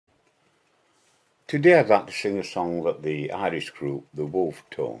Today I'd like to sing a song that the Irish group, the Wolf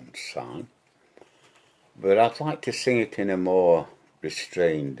Tones, sang, but I'd like to sing it in a more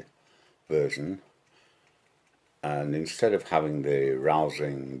restrained version, and instead of having the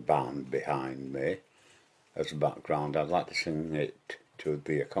rousing band behind me as a background, I'd like to sing it to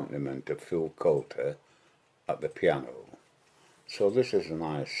the accompaniment of Phil Coulter at the piano. So this is a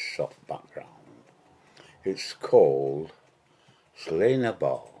nice soft background. It's called Sliabh Na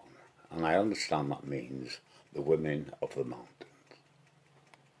Mban, and I understand that means the women of the mountains.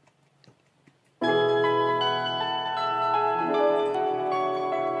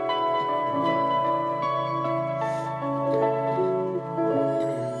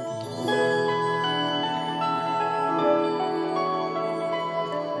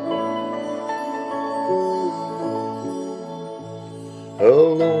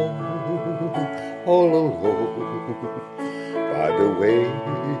 Alone, all alone, by the waves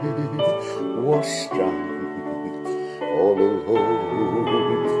strand, all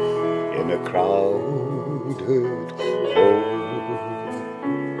alone in a crowded hall.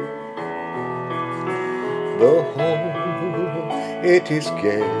 The hall, it is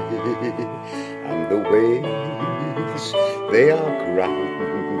gay, and the waves, they are grand,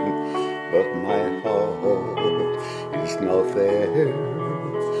 but my heart is not there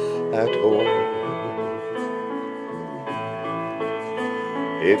at all.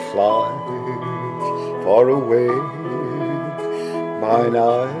 It flies far away by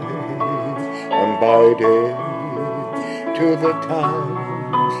night and by day to the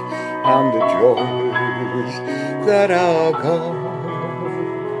times and the joys that are gone.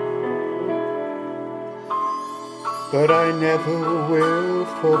 But I never will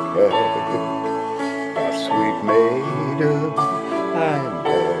forget that sweet maiden I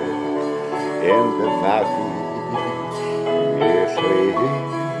met in the valley near Sliabh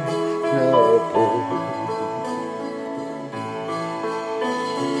Na Mban.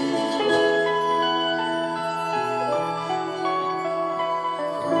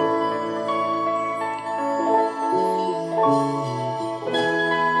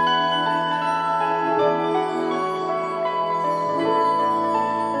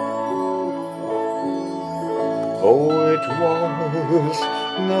 Oh, it was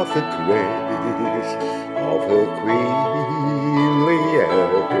not the grace of her queenly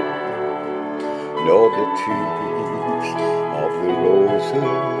air, nor the cheeks of the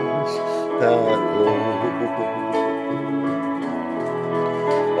roses that glow,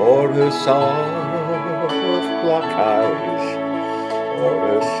 or her soft black eyes, or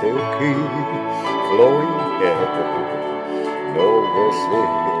her silky flowing hair, nor was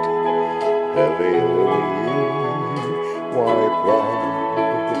it her lily white brow.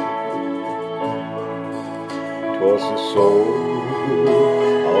 'Twas the soul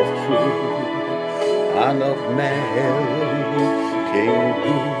of truth and of melting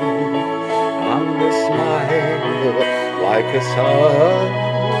blue, and a smile like a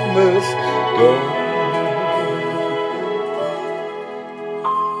summer's dawn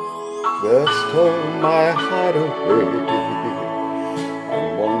that stole my heart away. And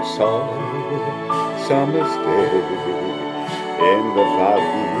one summer's day in the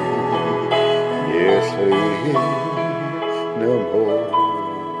valley near Sliabh Na Mban.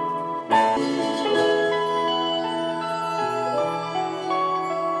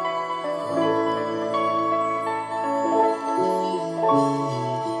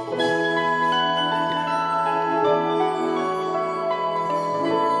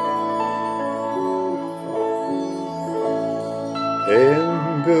 In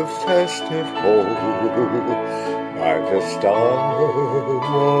the festive hall by the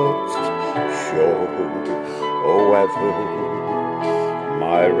star-watched shore, oh, ever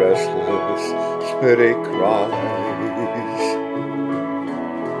my restless spirit cries,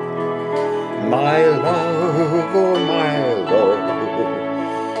 my love, oh my love,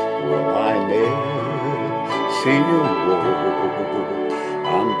 will I ne'er see you more,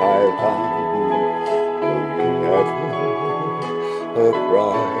 and by land will you never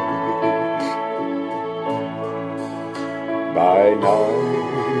arise. By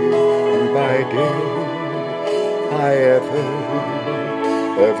night and by day I ever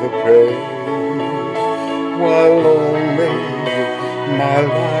pray, while only my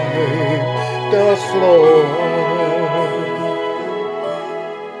life does flow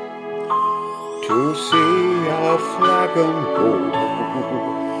to see our flag unfold,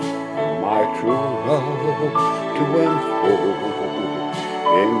 my true love to unfold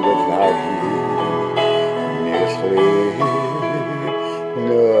in the valley near Sliabh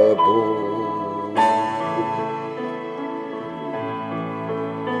Na Mban.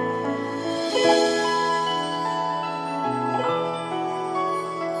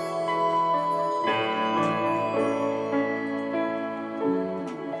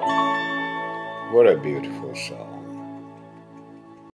 What a beautiful song.